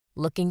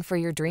Looking for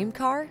your dream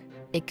car?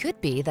 It could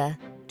be the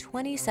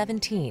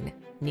 2017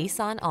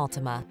 Nissan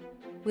Altima.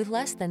 With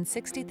less than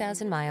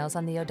 60,000 miles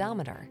on the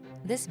odometer,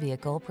 this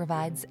vehicle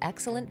provides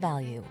excellent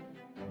value.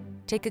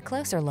 Take a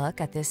closer look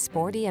at this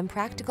sporty and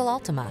practical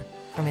Altima.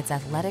 From its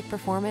athletic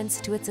performance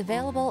to its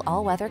available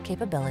all-weather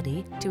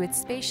capability to its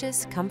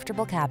spacious,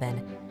 comfortable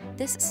cabin,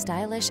 this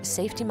stylish,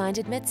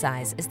 safety-minded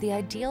midsize is the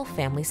ideal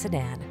family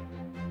sedan.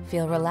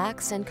 Feel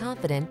relaxed and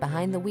confident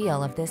behind the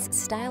wheel of this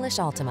stylish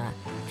Altima.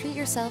 Treat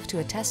yourself to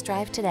a test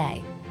drive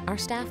today. Our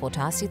staff will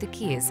toss you the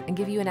keys and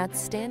give you an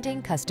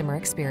outstanding customer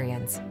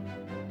experience.